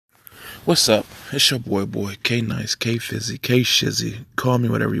What's up? It's your boy, K Nice, K Fizzy, K Shizzy. Call me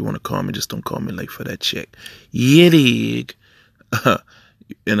whatever you want to call me. Just don't call me late for that check. Yeah, dig.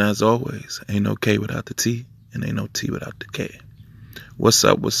 And as always, ain't no K without the T, and ain't no T without the K. What's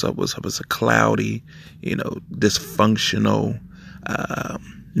up? What's up? What's up? It's a cloudy, dysfunctional,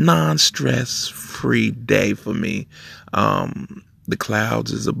 non-stress free day for me. The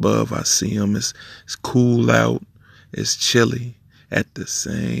clouds is above. I see them. It's cool out. It's chilly at the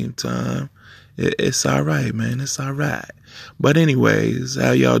same time. It's all right, man. It's all right. But anyways,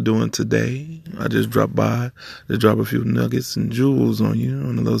 how y'all doing today? I just dropped by to drop a few nuggets and jewels on you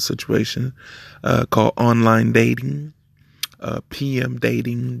on a little situation called online dating, PM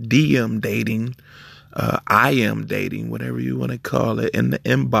dating, DM dating, I am dating, whatever you want to call it, in the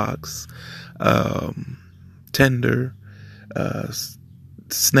inbox, Tinder,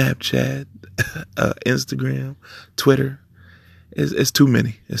 Snapchat, Instagram, Twitter. It's too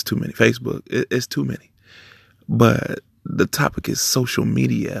many. It's too many. Facebook. It's too many. But the topic is social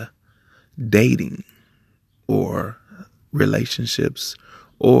media dating or relationships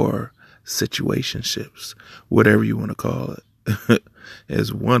or situationships, whatever you want to call it.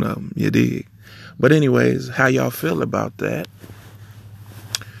 Is one of them, you dig? But anyways, how y'all feel about that?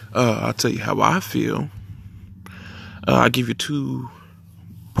 I'll tell you how I feel. I'll give you 2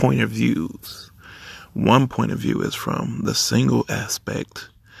 point of views. One point of view is from the single aspect,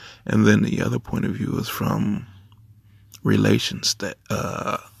 and then the other point of view is from a relationship,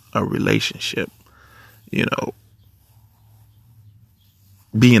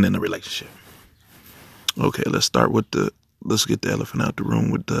 being in a relationship. Okay, let's get the elephant out the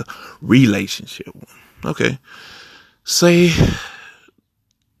room with the relationship one. Okay, say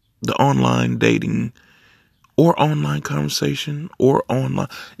the online dating or online conversation or online.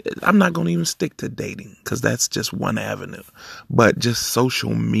 I'm not going to even stick to dating because that's just one avenue, but just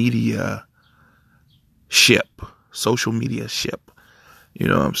social media ship. You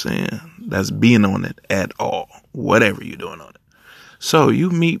know what I'm saying? That's being on it at all, whatever you're doing on it. So you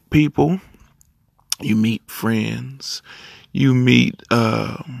meet people, you meet friends, you meet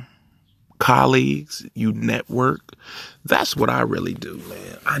colleagues, you network. That's what I really do,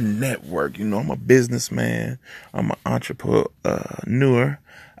 man. I network. I'm a businessman. I'm an entrepreneur.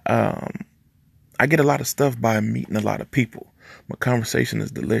 I get a lot of stuff by meeting a lot of people. My conversation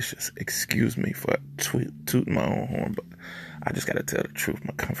is delicious. Excuse me for tooting my own horn, but I just got to tell the truth.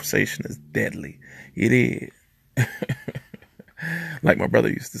 My conversation is deadly. It is. Like my brother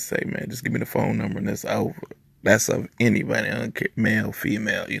used to say, man, just give me the phone number and it's over. That's of anybody, I don't care, male,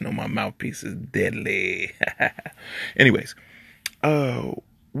 female. My mouthpiece is deadly. Anyways,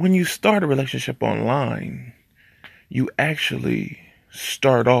 when you start a relationship online, you actually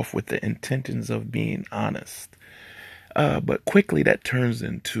start off with the intentions of being honest. But quickly that turns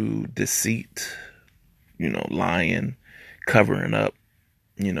into deceit, lying, covering up,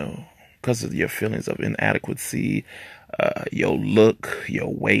 because of your feelings of inadequacy, your look,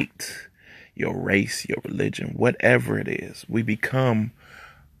 your weight, your race, your religion, whatever it is. We become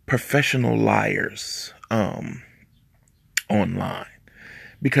professional liars online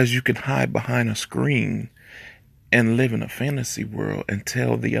because you can hide behind a screen and live in a fantasy world and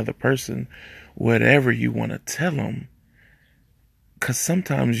tell the other person whatever you want to tell them, because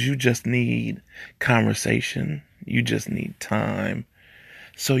sometimes you just need conversation. You just need time.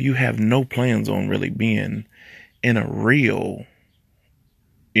 So you have no plans on really being in a real,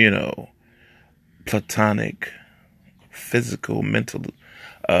 platonic, physical, mental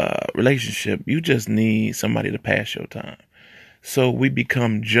relationship. You just need somebody to pass your time. So we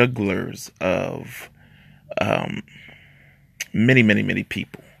become jugglers of many, many, many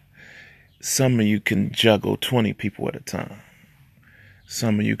people. Some of you can juggle 20 people at a time.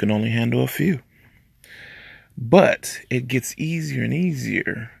 Some of you can only handle a few. But it gets easier and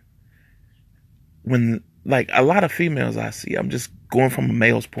easier when, like, a lot of females I see, I'm just going from a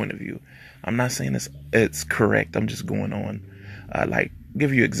male's point of view. I'm not saying it's correct. I'm just going on,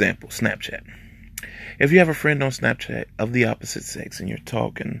 give you an example, Snapchat. If you have a friend on Snapchat of the opposite sex and you're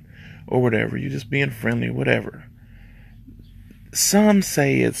talking or whatever, you're just being friendly or whatever, some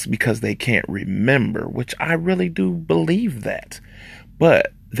say it's because they can't remember, which I really do believe that.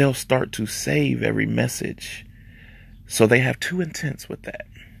 But they'll start to save every message. So they have 2 intents with that.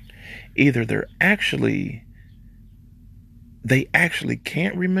 Either they actually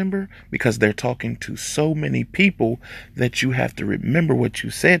can't remember because they're talking to so many people that you have to remember what you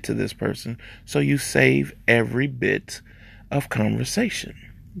said to this person. So you save every bit of conversation.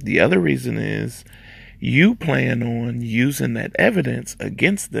 The other reason is you plan on using that evidence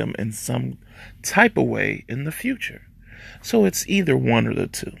against them in some type of way in the future. So it's either one or the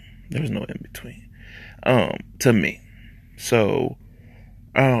two. There was no in between. To me. So,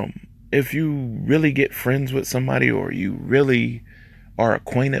 if you really get friends with somebody or you really are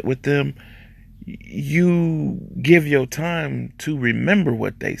acquainted with them, you give your time to remember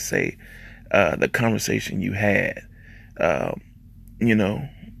what they say, the conversation you had. Um, you know,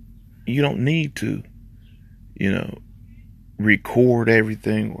 you don't need to, you know, record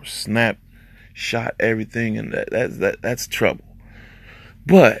everything or snapshot everything, and that's trouble.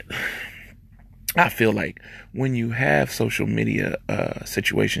 But I feel like when you have social media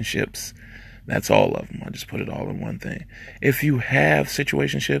situationships, that's all of them. I just put it all in one thing. If you have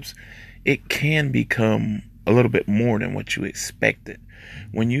situationships, it can become a little bit more than what you expected.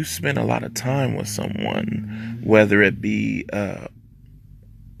 When you spend a lot of time with someone, whether it be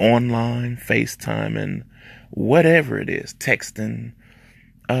online, FaceTiming, whatever it is, texting,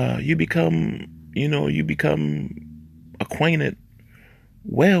 you become acquainted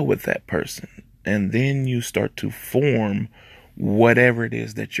well with that person. And then you start to form whatever it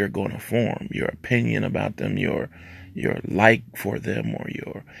is that you're going to form, your opinion about them, your like for them, or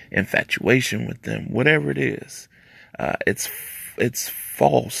your infatuation with them, whatever it is. It's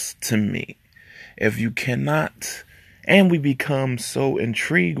false to me. If you cannot, and we become so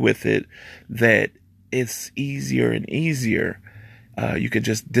intrigued with it that it's easier and easier. You could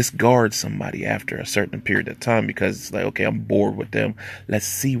just discard somebody after a certain period of time because it's like, okay, I'm bored with them. Let's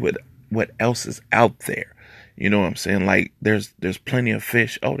see what else is out there. You know what I'm saying? Like there's plenty of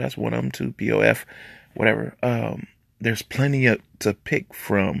fish. Oh, that's one of them too. POF, whatever. There's plenty to pick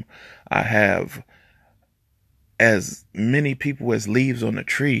from. I have as many people as leaves on a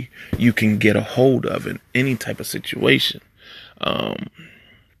tree you can get a hold of in any type of situation. And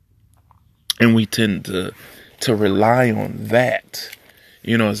we tend to rely on that,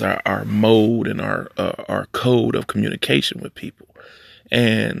 as our mode and our code of communication with people.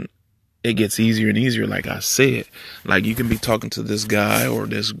 And it gets easier and easier, like I said. Like, you can be talking to this guy or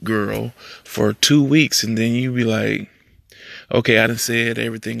this girl for 2 weeks, and then you be like, okay, I done said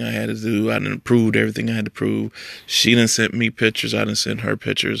everything I had to do. I done proved everything I had to prove. She done sent me pictures. I done sent her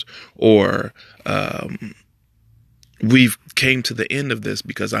pictures. Or we've came to the end of this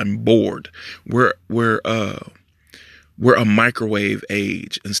because I'm bored. We're a microwave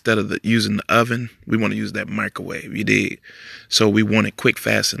age. Instead of using the oven, we want to use that microwave. You dig? So we want it quick,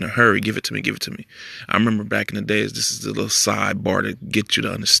 fast, in a hurry. Give it to me. I remember back in the days, this is a little sidebar to get you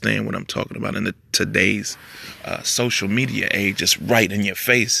to understand what I'm talking about in today's social media age. It's right in your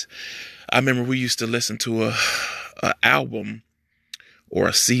face. I remember we used to listen to a album or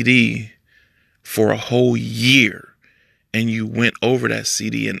a CD for a whole year. And you went over that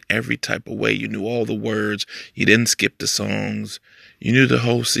CD in every type of way. You knew all the words. You didn't skip the songs. You knew the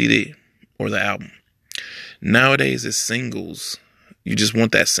whole CD or the album. Nowadays, it's singles. You just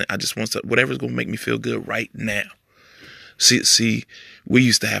want that. I just want whatever's going to make me feel good right now. See, we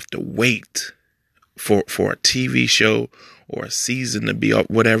used to have to wait for a TV show or a season to be up,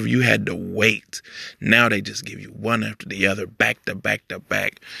 whatever. You had to wait. Now they just give you one after the other, back to back to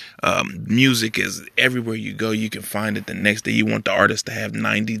back. Music is everywhere you go. You can find it the next day. You want the artist to have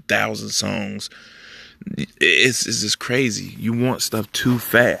 90,000 songs. It's just crazy. You want stuff too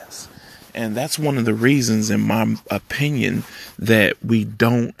fast. And that's one of the reasons, in my opinion, that we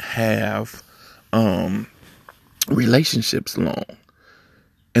don't have relationships long.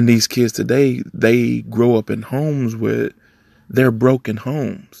 And these kids today, they grow up in homes with they're broken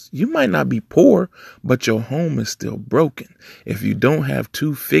homes. You might not be poor, but your home is still broken. If you don't have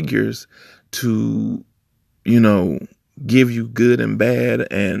two figures to, give you good and bad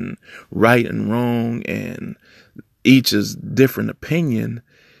and right and wrong, and each is different opinion,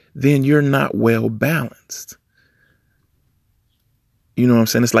 then you're not well balanced. You know what I'm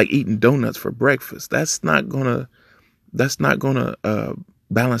saying? It's like eating donuts for breakfast. That's not gonna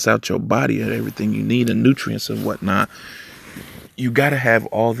balance out your body and everything you need and nutrients and whatnot. You got to have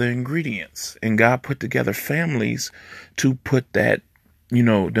all the ingredients, and God put together families to put them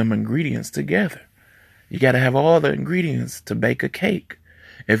ingredients together. You got to have all the ingredients to bake a cake.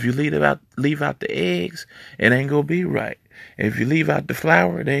 If you leave out the eggs, it ain't gonna be right. If you leave out the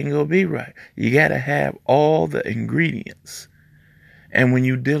flour, it ain't gonna be right. You got to have all the ingredients. And when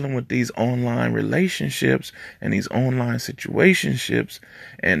you're dealing with these online relationships and these online situationships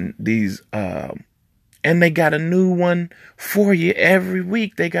and these and they got a new one for you every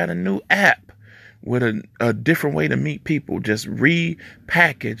week. They got a new app with a different way to meet people, just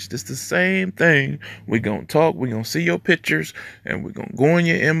repackaged. It's the same thing. We're going to talk. We're going to see your pictures, and we're going to go in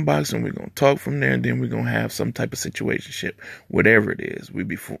your inbox, and we're going to talk from there, and then we're going to have some type of situationship, whatever it is. We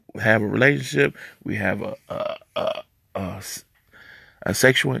have a relationship. We have a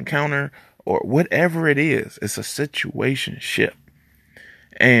sexual encounter, or whatever it is. It's a situationship.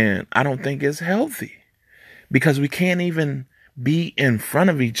 And I don't think it's healthy because we can't even be in front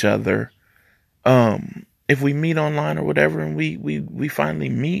of each other. If we meet online or whatever and we finally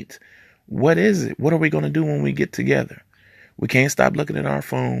meet, what is it? What are we going to do when we get together? We can't stop looking at our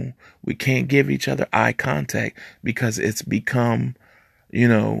phone. We can't give each other eye contact because it's become,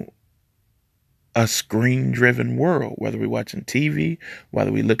 a screen-driven world, whether we're watching TV, whether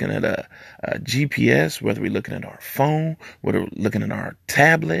we're looking at a GPS, whether we're looking at our phone, whether we're looking at our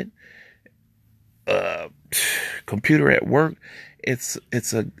tablet, computer at work. It's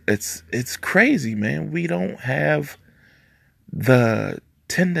crazy, man. We don't have the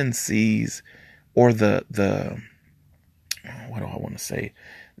tendencies or the what do I want to say?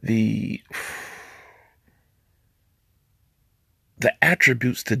 The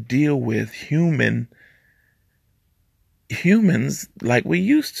attributes to deal with humans like we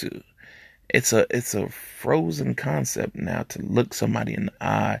used to. It's a frozen concept now to look somebody in the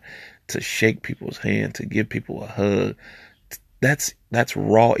eye, to shake people's hand, to give people a hug. That's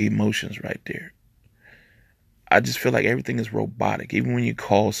raw emotions right there. I just feel like everything is robotic. Even when you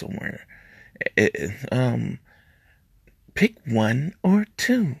call somewhere, pick one or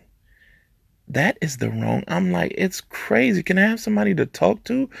two. That is the wrong. I'm like, it's crazy. Can I have somebody to talk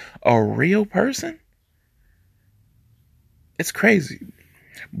to? A real person? It's crazy.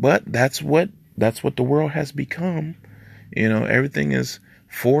 But that's what the world has become. Everything is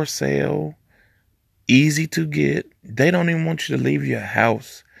for sale, easy to get. They don't even want you to leave your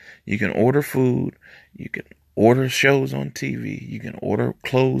house. You can order food. You can order shows on TV. You can order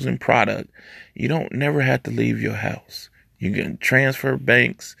clothes and product. You don't never have to leave your house. You can transfer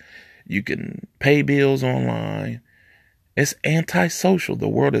banks. You can pay bills online. It's antisocial. The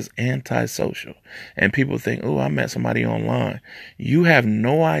world is antisocial. And people think, oh, I met somebody online. You have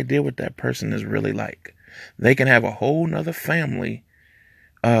no idea what that person is really like. They can have a whole nother family,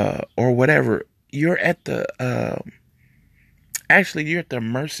 or whatever. You're at the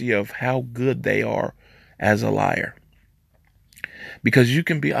mercy of how good they are as a liar. Because you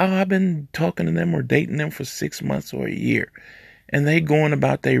can be, I've been talking to them or dating them for 6 months or a year. And they going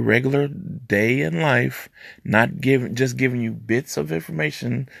about their regular day in life, just giving you bits of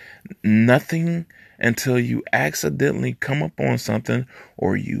information, nothing until you accidentally come up on something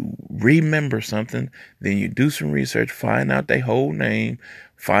or you remember something. Then you do some research, find out their whole name,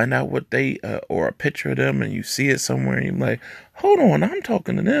 find out what they, or a picture of them, and you see it somewhere and you're like, hold on, I'm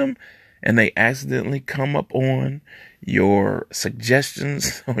talking to them. And they accidentally come up on your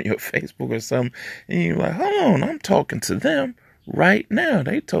suggestions on your Facebook or something. And you're like, hold on, I'm talking to them. Right now,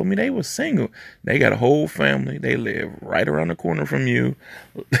 they told me they were single. They got a whole family. They live right around the corner from you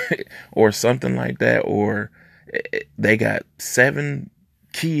or something like that. Or they got 7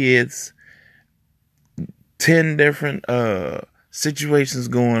 kids, 10 different situations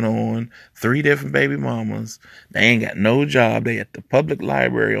going on, 3 different baby mamas. They ain't got no job. They at the public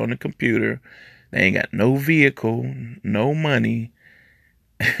library on the computer. They ain't got no vehicle, no money.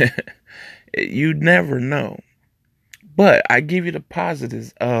 You never know. But I give you the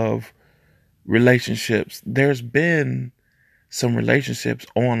positives of relationships. There's been some relationships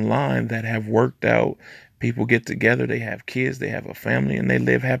online that have worked out. People get together, they have kids, they have a family, and they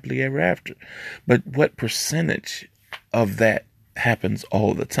live happily ever after. But what percentage of that happens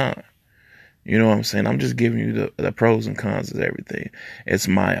all the time? You know what I'm saying? I'm just giving you the pros and cons of everything. It's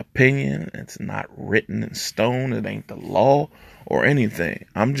my opinion. It's not written in stone. It ain't the law or anything.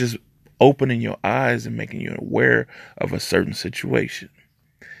 I'm just opening your eyes and making you aware of a certain situation.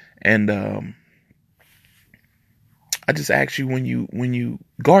 And I just ask you, when you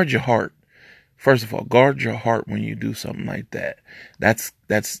guard your heart, first of all, guard your heart when you do something like that. That's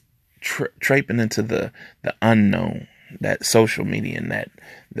traipsing into the unknown, that social media and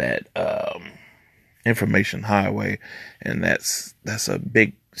that information highway, and that's a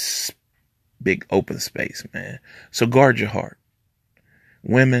big open space, man. So guard your heart.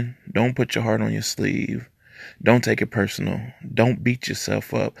 Women, don't put your heart on your sleeve. Don't take it personal. Don't beat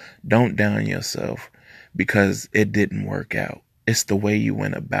yourself up. Don't down yourself because it didn't work out. It's the way you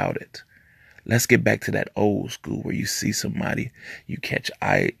went about it. Let's get back to that old school where you see somebody, you catch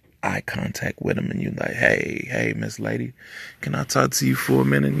eye contact with them, and you're like, hey, Miss Lady, can I talk to you for a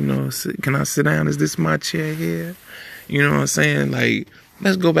minute? Can I sit down? Is this my chair here? You know what I'm saying? Like,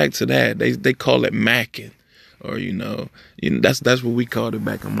 let's go back to that. They call it macking. Or, that's what we called it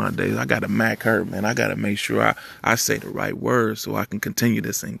back in my days. I got to mac her, man. I got to make sure I say the right words so I can continue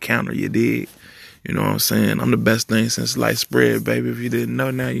this encounter. You dig? You know what I'm saying? I'm the best thing since sliced bread, baby. If you didn't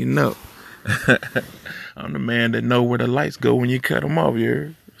know, now you know. I'm the man that know where the lights go when you cut them off.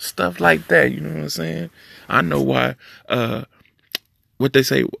 You stuff like that. You know what I'm saying? I know why. What they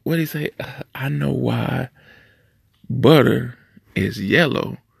say? What they say? I know why butter is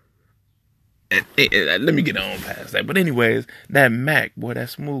yellow. Let me get on past that. But anyways, that Mac, boy, that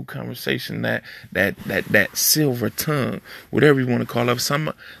smooth conversation, that silver tongue, whatever you want to call it.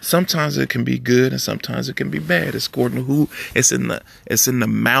 Sometimes it can be good and sometimes it can be bad. It's according to who it's in the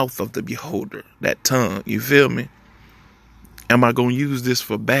mouth of the beholder. That tongue, you feel me? Am I gonna use this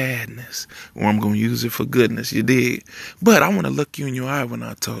for badness or I'm gonna use it for goodness? You dig? But I want to look you in your eye when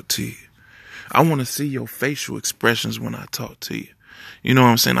I talk to you. I want to see your facial expressions when I talk to you. You know what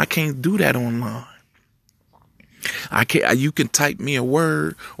I'm saying? I can't do that online. I can't. You can type me a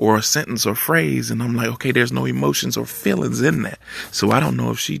word or a sentence or phrase, and I'm like, okay, there's no emotions or feelings in that. So I don't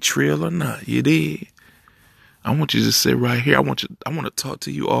know if she trill or not. You did. I want you to sit right here. I want to talk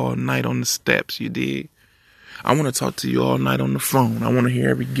to you all night on the steps. You did. I want to talk to you all night on the phone. I want to hear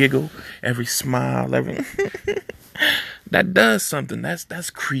every giggle, every smile, every. That does something. That's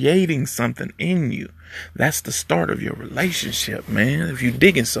creating something in you. That's the start of your relationship, man. If you're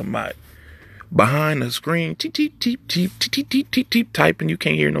digging somebody behind the screen, typing, you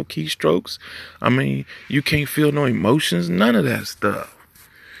can't hear no keystrokes. I mean, you can't feel no emotions, none of that stuff.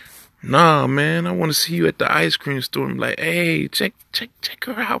 Nah, man, I want to see you at the ice cream store and be like, hey, check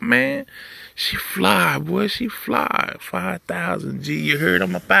her out, man. She fly, boy, she fly. 5,000 G. You heard?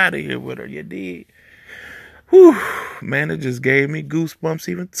 I'm up out of here with her. You did. Whew, man, it just gave me goosebumps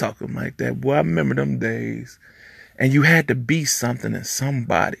even talking like that. Boy, I remember them days. And you had to be something and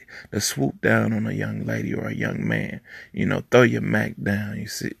somebody to swoop down on a young lady or a young man. You know, throw your Mac down. You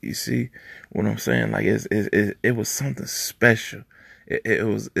see what I'm saying? Like it was something special. It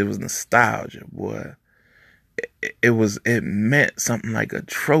was nostalgia, boy. It meant something like a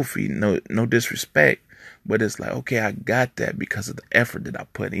trophy. No disrespect, but it's like, okay, I got that because of the effort that I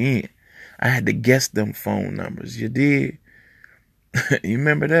put in. I had to guess them phone numbers. You did. You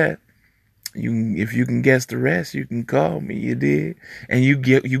remember that? If you can guess the rest, you can call me. You did. And you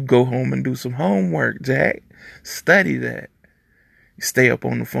go home and do some homework, Jack. Study that. You stay up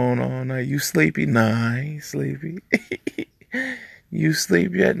on the phone all night. You sleepy? Nah, I ain't sleepy. You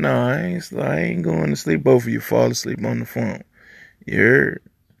sleep yet? No, I ain't going to sleep. Both of you fall asleep on the phone. You heard?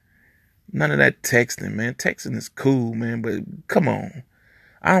 None of that texting, man. Texting is cool, man, but come on.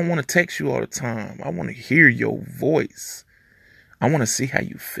 I don't want to text you all the time. I want to hear your voice. I want to see how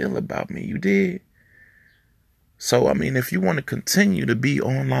you feel about me. You did? So, I mean, if you want to continue to be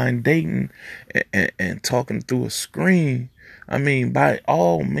online dating and talking through a screen, I mean, by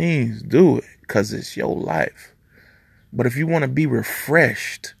all means, do it because it's your life. But if you want to be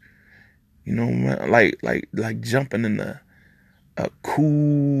refreshed, you know, like jumping in a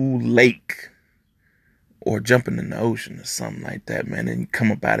cool lake or jumping in the ocean or something like that, man, and you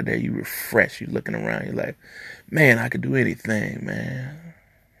come up out of there, you refresh, you looking around, you're like, man, I could do anything, man.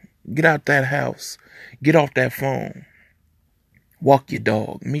 Get out that house, get off that phone, walk your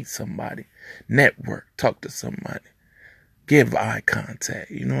dog, meet somebody, network, talk to somebody. Give eye contact.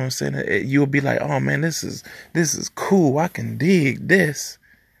 You know what I'm saying? You'll be like, oh man, this is cool. I can dig this.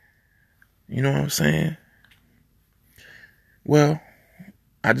 You know what I'm saying? Well,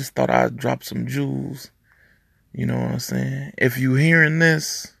 I just thought I'd drop some jewels. You know what I'm saying? If you hearing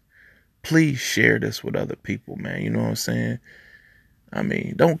this, please share this with other people, man. You know what I'm saying? I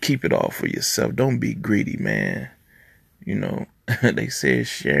mean, don't keep it all for yourself. Don't be greedy, man. You know, they said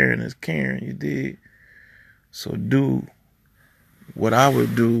sharing is caring. You did. So do what I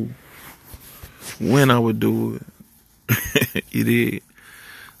would do when I would do it. You did.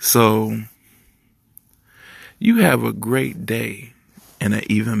 So you have a great day and an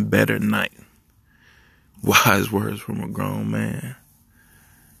even better night. Wise words from a grown man.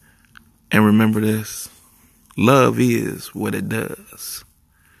 And remember this. Love is what it does.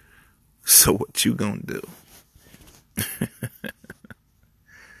 So what you gonna do?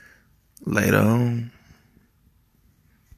 Later on.